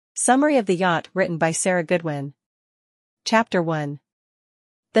Summary of the Yacht written by Sarah Goodwin. Chapter 1.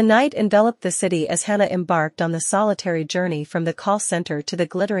 The night enveloped the city as Hannah embarked on the solitary journey from the call center to the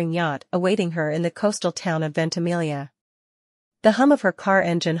glittering yacht awaiting her in the coastal town of Ventimiglia. The hum of her car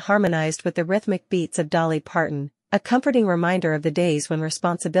engine harmonized with the rhythmic beats of Dolly Parton, a comforting reminder of the days when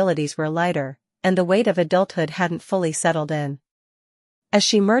responsibilities were lighter, and the weight of adulthood hadn't fully settled in. As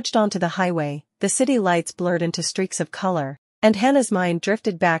she merged onto the highway, the city lights blurred into streaks of color, and Hannah's mind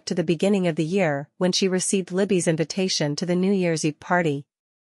drifted back to the beginning of the year when she received Libby's invitation to the New Year's Eve party.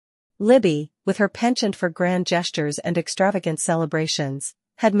 Libby, with her penchant for grand gestures and extravagant celebrations,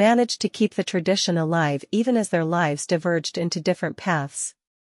 had managed to keep the tradition alive even as their lives diverged into different paths.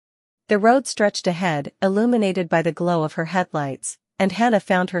 The road stretched ahead, illuminated by the glow of her headlights, and Hannah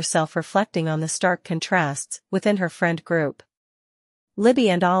found herself reflecting on the stark contrasts within her friend group. Libby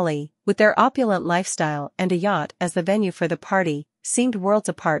and Ollie, with their opulent lifestyle and a yacht as the venue for the party, seemed worlds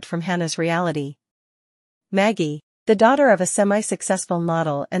apart from Hannah's reality. Maggie, the daughter of a semi-successful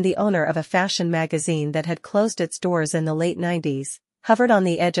model and the owner of a fashion magazine that had closed its doors in the late 90s, hovered on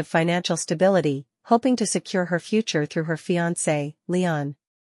the edge of financial stability, hoping to secure her future through her fiancé, Leon.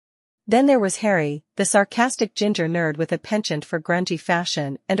 Then there was Harry, the sarcastic ginger nerd with a penchant for grungy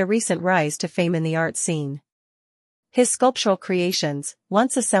fashion and a recent rise to fame in the art scene. His sculptural creations,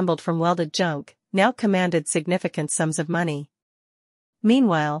 once assembled from welded junk, now commanded significant sums of money.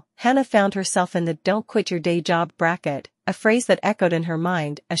 Meanwhile, Hannah found herself in the "don't quit your day job" bracket, a phrase that echoed in her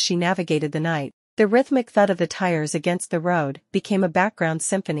mind as she navigated the night. The rhythmic thud of the tires against the road became a background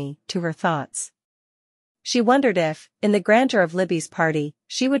symphony to her thoughts. She wondered if, in the grandeur of Libby's party,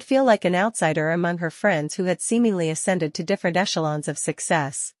 she would feel like an outsider among her friends who had seemingly ascended to different echelons of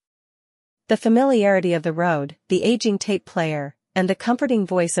success. The familiarity of the road, the aging tape player, and the comforting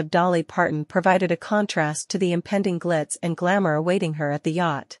voice of Dolly Parton provided a contrast to the impending glitz and glamour awaiting her at the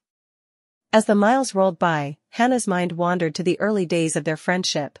yacht. As the miles rolled by, Hannah's mind wandered to the early days of their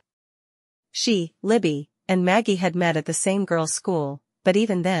friendship. She, Libby, and Maggie had met at the same girls' school, but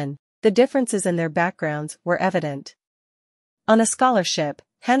even then, the differences in their backgrounds were evident. On a scholarship,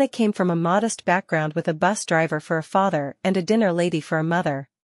 Hannah came from a modest background with a bus driver for a father and a dinner lady for a mother.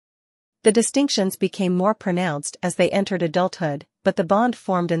 The distinctions became more pronounced as they entered adulthood, but the bond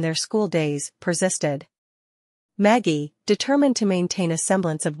formed in their school days persisted. Maggie, determined to maintain a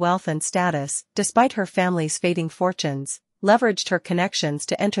semblance of wealth and status despite her family's fading fortunes, leveraged her connections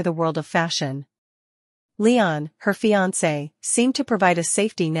to enter the world of fashion. Leon, her fiancé, seemed to provide a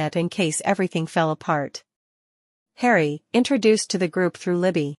safety net in case everything fell apart. Harry, introduced to the group through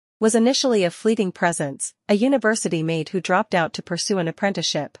Libby, was initially a fleeting presence, a university mate who dropped out to pursue an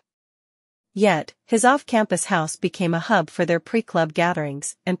apprenticeship. Yet, his off-campus house became a hub for their pre-club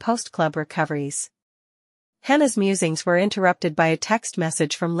gatherings and post-club recoveries. Hannah's musings were interrupted by a text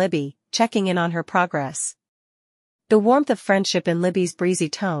message from Libby, checking in on her progress. The warmth of friendship in Libby's breezy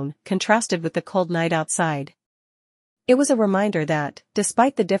tone contrasted with the cold night outside. It was a reminder that,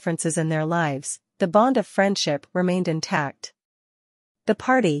 despite the differences in their lives, the bond of friendship remained intact. The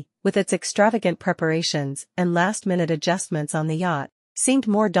party, with its extravagant preparations and last-minute adjustments on the yacht, seemed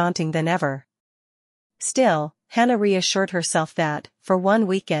more daunting than ever. Still, Hannah reassured herself that, for one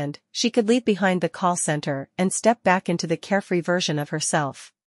weekend, she could leave behind the call center and step back into the carefree version of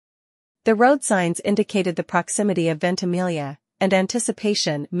herself. The road signs indicated the proximity of Ventimiglia, and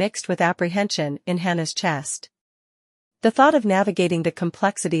anticipation mixed with apprehension in Hannah's chest. The thought of navigating the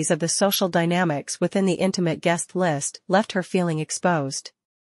complexities of the social dynamics within the intimate guest list left her feeling exposed.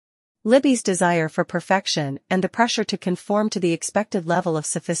 Libby's desire for perfection and the pressure to conform to the expected level of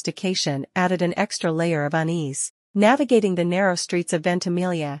sophistication added an extra layer of unease. Navigating the narrow streets of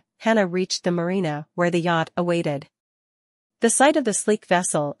Ventimiglia, Hannah reached the marina where the yacht awaited. The sight of the sleek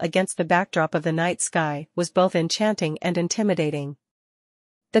vessel against the backdrop of the night sky was both enchanting and intimidating.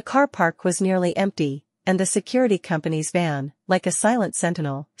 The car park was nearly empty, and the security company's van, like a silent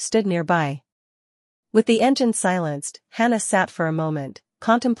sentinel, stood nearby. With the engine silenced, Hannah sat for a moment,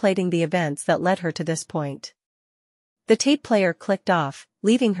 contemplating the events that led her to this point. The tape player clicked off,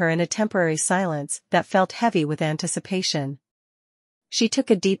 leaving her in a temporary silence that felt heavy with anticipation. She took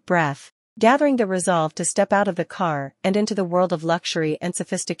a deep breath, gathering the resolve to step out of the car and into the world of luxury and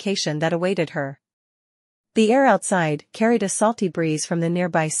sophistication that awaited her. The air outside carried a salty breeze from the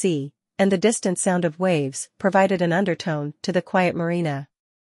nearby sea, and the distant sound of waves provided an undertone to the quiet marina.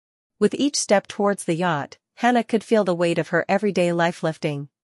 With each step towards the yacht, Hannah could feel the weight of her everyday life lifting.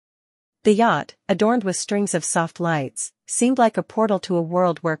 The yacht, adorned with strings of soft lights, seemed like a portal to a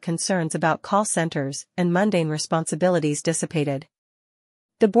world where concerns about call centers and mundane responsibilities dissipated.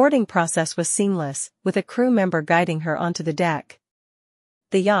 The boarding process was seamless, with a crew member guiding her onto the deck.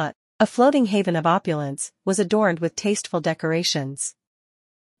 The yacht, a floating haven of opulence, was adorned with tasteful decorations.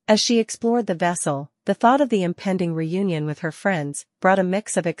 As she explored the vessel, the thought of the impending reunion with her friends brought a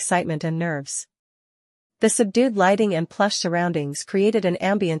mix of excitement and nerves. The subdued lighting and plush surroundings created an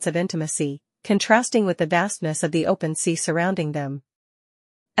ambience of intimacy, contrasting with the vastness of the open sea surrounding them.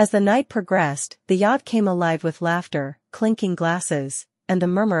 As the night progressed, the yacht came alive with laughter, clinking glasses, and the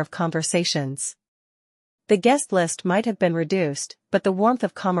murmur of conversations. The guest list might have been reduced, but the warmth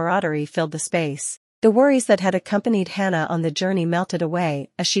of camaraderie filled the space. The worries that had accompanied Hannah on the journey melted away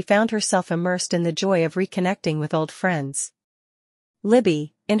as she found herself immersed in the joy of reconnecting with old friends.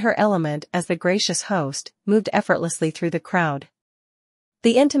 Libby, in her element as the gracious host, moved effortlessly through the crowd.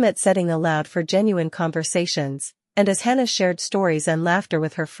 The intimate setting allowed for genuine conversations, and as Hannah shared stories and laughter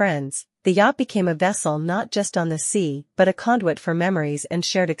with her friends, the yacht became a vessel not just on the sea but a conduit for memories and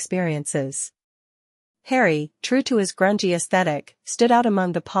shared experiences. Harry, true to his grungy aesthetic, stood out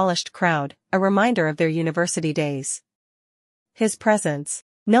among the polished crowd, a reminder of their university days. His presence,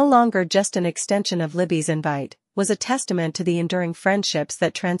 no longer just an extension of Libby's invite, was a testament to the enduring friendships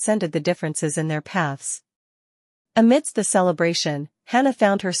that transcended the differences in their paths. Amidst the celebration, Hannah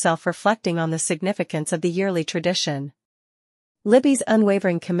found herself reflecting on the significance of the yearly tradition. Libby's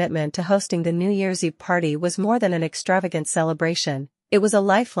unwavering commitment to hosting the New Year's Eve party was more than an extravagant celebration, it was a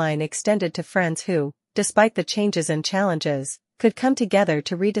lifeline extended to friends who, despite the changes and challenges, could come together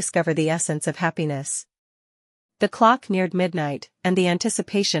to rediscover the essence of happiness. The clock neared midnight, and the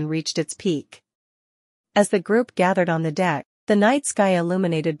anticipation reached its peak. As the group gathered on the deck, the night sky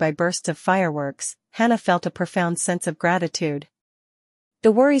illuminated by bursts of fireworks, Hannah felt a profound sense of gratitude.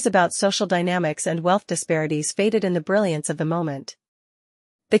 The worries about social dynamics and wealth disparities faded in the brilliance of the moment.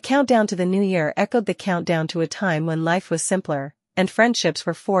 The countdown to the new year echoed the countdown to a time when life was simpler, and friendships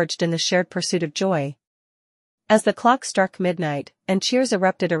were forged in the shared pursuit of joy. As the clock struck midnight, and cheers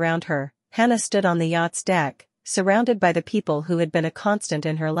erupted around her, Hannah stood on the yacht's deck, surrounded by the people who had been a constant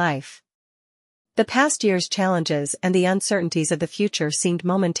in her life. The past year's challenges and the uncertainties of the future seemed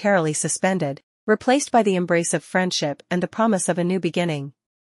momentarily suspended, replaced by the embrace of friendship and the promise of a new beginning.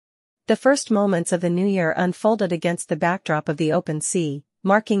 The first moments of the new year unfolded against the backdrop of the open sea,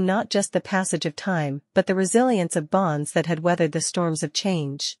 marking not just the passage of time but the resilience of bonds that had weathered the storms of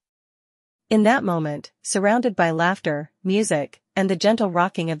change. In that moment, surrounded by laughter, music, and the gentle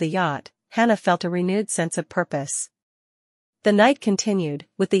rocking of the yacht, Hannah felt a renewed sense of purpose. The night continued,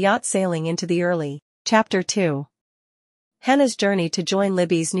 with the yacht sailing into the early. Chapter 2. Hannah's journey to join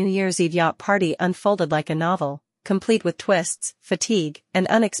Libby's New Year's Eve yacht party unfolded like a novel, complete with twists, fatigue, and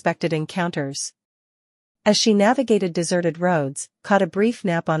unexpected encounters. As she navigated deserted roads, caught a brief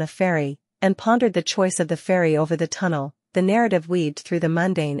nap on a ferry, and pondered the choice of the ferry over the tunnel, the narrative weaved through the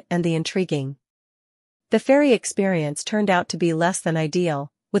mundane and the intriguing. The ferry experience turned out to be less than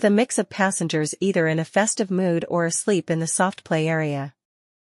ideal, with a mix of passengers either in a festive mood or asleep in the soft play area.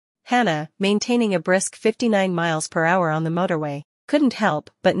 Hannah, maintaining a brisk 59 miles per hour on the motorway, couldn't help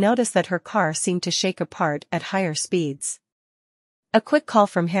but notice that her car seemed to shake apart at higher speeds. A quick call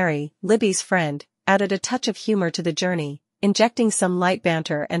from Harry, Libby's friend, added a touch of humor to the journey, injecting some light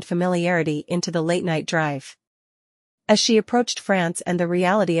banter and familiarity into the late-night drive. As she approached France and the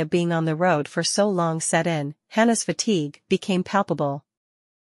reality of being on the road for so long set in, Hannah's fatigue became palpable.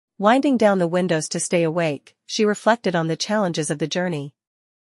 Winding down the windows to stay awake, she reflected on the challenges of the journey.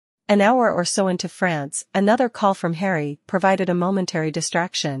 An hour or so into France, another call from Harry provided a momentary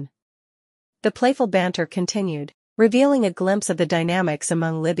distraction. The playful banter continued, revealing a glimpse of the dynamics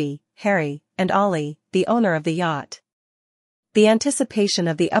among Libby, Harry, and Ollie, the owner of the yacht. The anticipation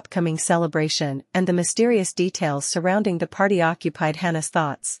of the upcoming celebration and the mysterious details surrounding the party occupied Hannah's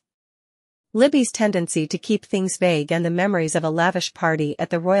thoughts. Libby's tendency to keep things vague and the memories of a lavish party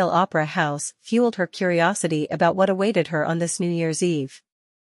at the Royal Opera House fueled her curiosity about what awaited her on this New Year's Eve.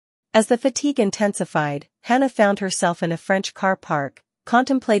 As the fatigue intensified, Hannah found herself in a French car park,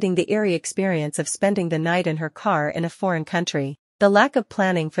 contemplating the eerie experience of spending the night in her car in a foreign country. The lack of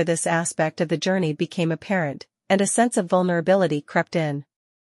planning for this aspect of the journey became apparent, and a sense of vulnerability crept in.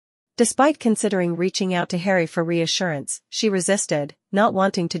 Despite considering reaching out to Harry for reassurance, she resisted, not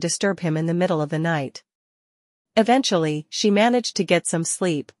wanting to disturb him in the middle of the night. Eventually, she managed to get some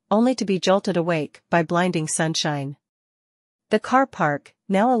sleep, only to be jolted awake by blinding sunshine. The car park,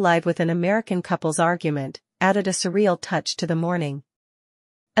 now alive with an American couple's argument, added a surreal touch to the morning.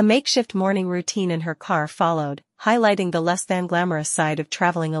 A makeshift morning routine in her car followed, highlighting the less than glamorous side of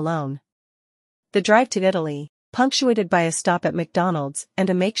traveling alone. The drive to Italy, punctuated by a stop at McDonald's and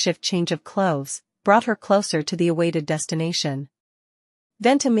a makeshift change of clothes, brought her closer to the awaited destination.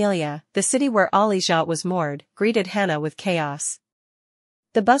 Ventimiglia, the city where Ollie's yacht was moored, greeted Hannah with chaos.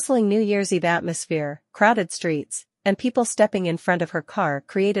 The bustling New Year's Eve atmosphere, crowded streets, and people stepping in front of her car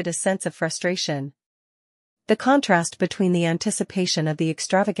created a sense of frustration. The contrast between the anticipation of the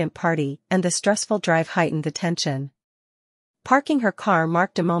extravagant party and the stressful drive heightened the tension. Parking her car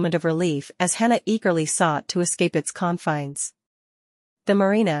marked a moment of relief as Hannah eagerly sought to escape its confines. The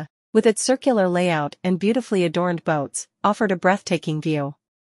marina, with its circular layout and beautifully adorned boats, offered a breathtaking view.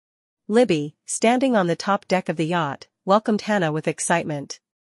 Libby, standing on the top deck of the yacht, welcomed Hannah with excitement.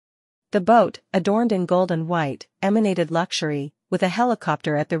 The boat, adorned in gold and white, emanated luxury, with a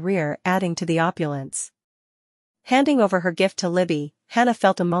helicopter at the rear adding to the opulence. Handing over her gift to Libby, Hannah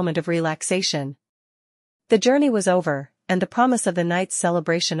felt a moment of relaxation. The journey was over, and the promise of the night's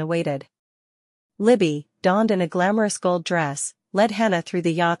celebration awaited. Libby, donned in a glamorous gold dress, led Hannah through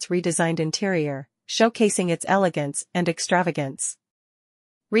the yacht's redesigned interior, showcasing its elegance and extravagance.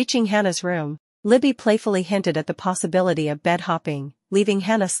 Reaching Hannah's room, Libby playfully hinted at the possibility of bed hopping, leaving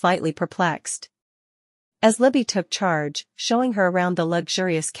Hannah slightly perplexed. As Libby took charge, showing her around the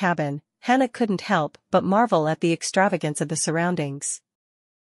luxurious cabin, Hannah couldn't help but marvel at the extravagance of the surroundings.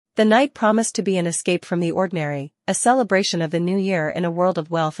 The night promised to be an escape from the ordinary, a celebration of the new year in a world of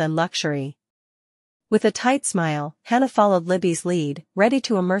wealth and luxury. With a tight smile, Hannah followed Libby's lead, ready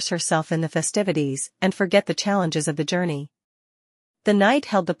to immerse herself in the festivities and forget the challenges of the journey. The night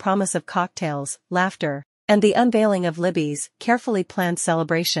held the promise of cocktails, laughter, and the unveiling of Libby's carefully planned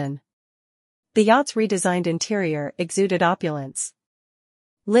celebration. The yacht's redesigned interior exuded opulence.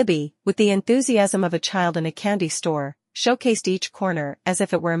 Libby, with the enthusiasm of a child in a candy store, showcased each corner as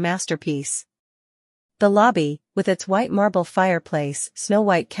if it were a masterpiece. The lobby, with its white marble fireplace,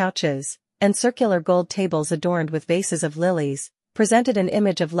 snow-white couches, and circular gold tables adorned with vases of lilies, presented an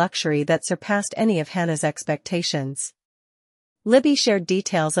image of luxury that surpassed any of Hannah's expectations. Libby shared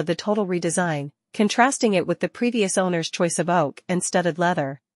details of the total redesign, contrasting it with the previous owner's choice of oak and studded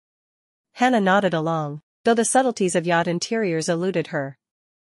leather. Hannah nodded along, though the subtleties of yacht interiors eluded her.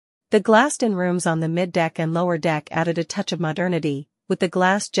 The glassed-in rooms on the mid-deck and lower deck added a touch of modernity, with the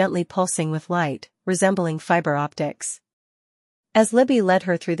glass gently pulsing with light, resembling fiber optics. As Libby led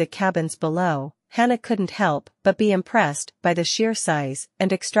her through the cabins below, Hannah couldn't help but be impressed by the sheer size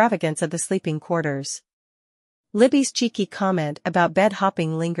and extravagance of the sleeping quarters. Libby's cheeky comment about bed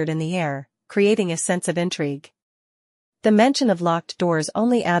hopping lingered in the air, creating a sense of intrigue. The mention of locked doors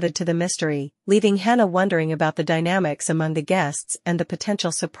only added to the mystery, leaving Hannah wondering about the dynamics among the guests and the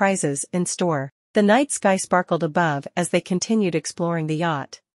potential surprises in store. The night sky sparkled above as they continued exploring the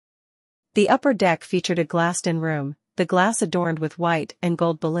yacht. The upper deck featured a glassed-in room, the glass adorned with white and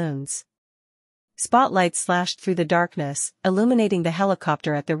gold balloons. Spotlights slashed through the darkness, illuminating the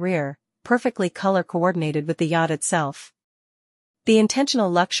helicopter at the rear, perfectly color-coordinated with the yacht itself. The intentional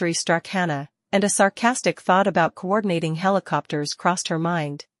luxury struck Hannah, and a sarcastic thought about coordinating helicopters crossed her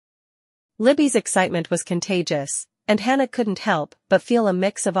mind. Libby's excitement was contagious, and Hannah couldn't help but feel a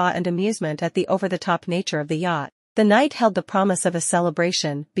mix of awe and amusement at the over-the-top nature of the yacht. The night held the promise of a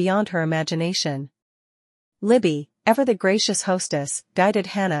celebration beyond her imagination. Libby, ever the gracious hostess, guided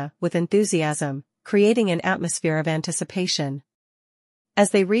Hannah with enthusiasm, creating an atmosphere of anticipation.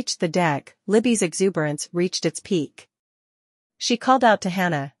 As they reached the deck, Libby's exuberance reached its peak. She called out to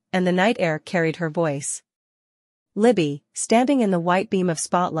Hannah, and the night air carried her voice. Libby, standing in the white beam of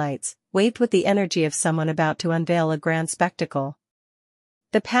spotlights, waved with the energy of someone about to unveil a grand spectacle.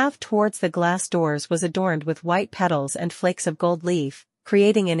 The path towards the glass doors was adorned with white petals and flakes of gold leaf,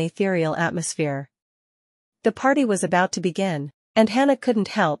 creating an ethereal atmosphere. The party was about to begin, and Hannah couldn't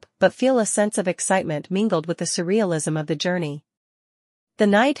help but feel a sense of excitement mingled with the surrealism of the journey. The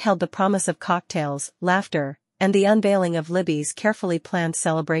night held the promise of cocktails, laughter, and the unveiling of Libby's carefully planned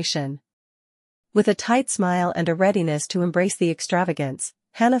celebration. With a tight smile and a readiness to embrace the extravagance,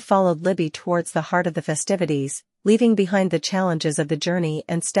 Hannah followed Libby towards the heart of the festivities, leaving behind the challenges of the journey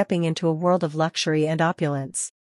and stepping into a world of luxury and opulence.